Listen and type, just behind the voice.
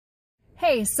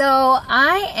Hey, so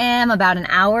I am about an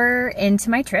hour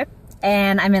into my trip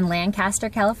and I'm in Lancaster,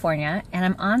 California, and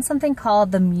I'm on something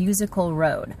called the Musical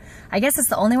Road. I guess it's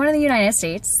the only one in the United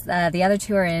States. The other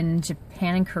two are in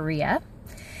Japan and Korea.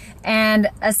 And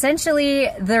essentially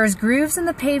there's grooves in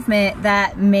the pavement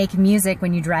that make music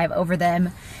when you drive over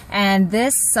them. And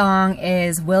this song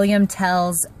is William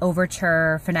Tell's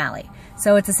Overture Finale.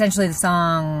 So it's essentially the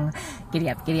song, giddy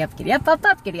up, up,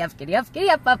 up, giddy up,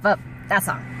 up, up, that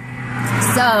song.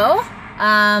 So,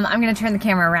 I'm gonna turn the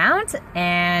camera around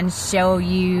and show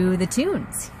you the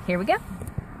tunes. Here we go.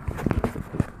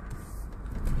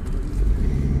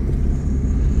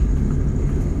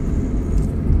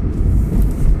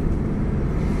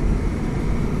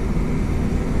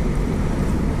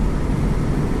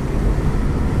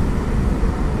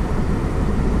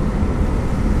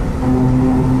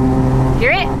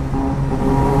 Hear it?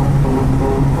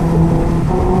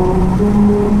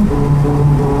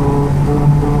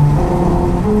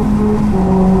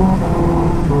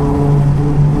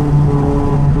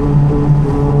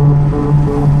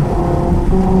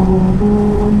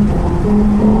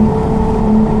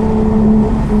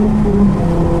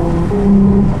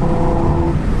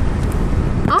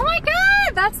 Oh my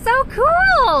God, that's so cool.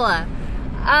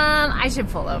 I should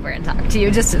pull over and talk to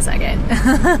you just a second.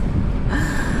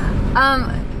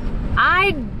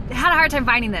 I had a hard time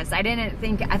finding this. I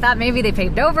thought maybe they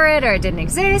paved over it or it didn't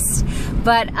exist,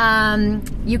 but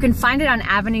you can find it on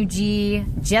Avenue G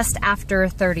just after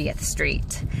 30th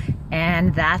Street.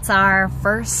 And that's our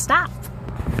first stop.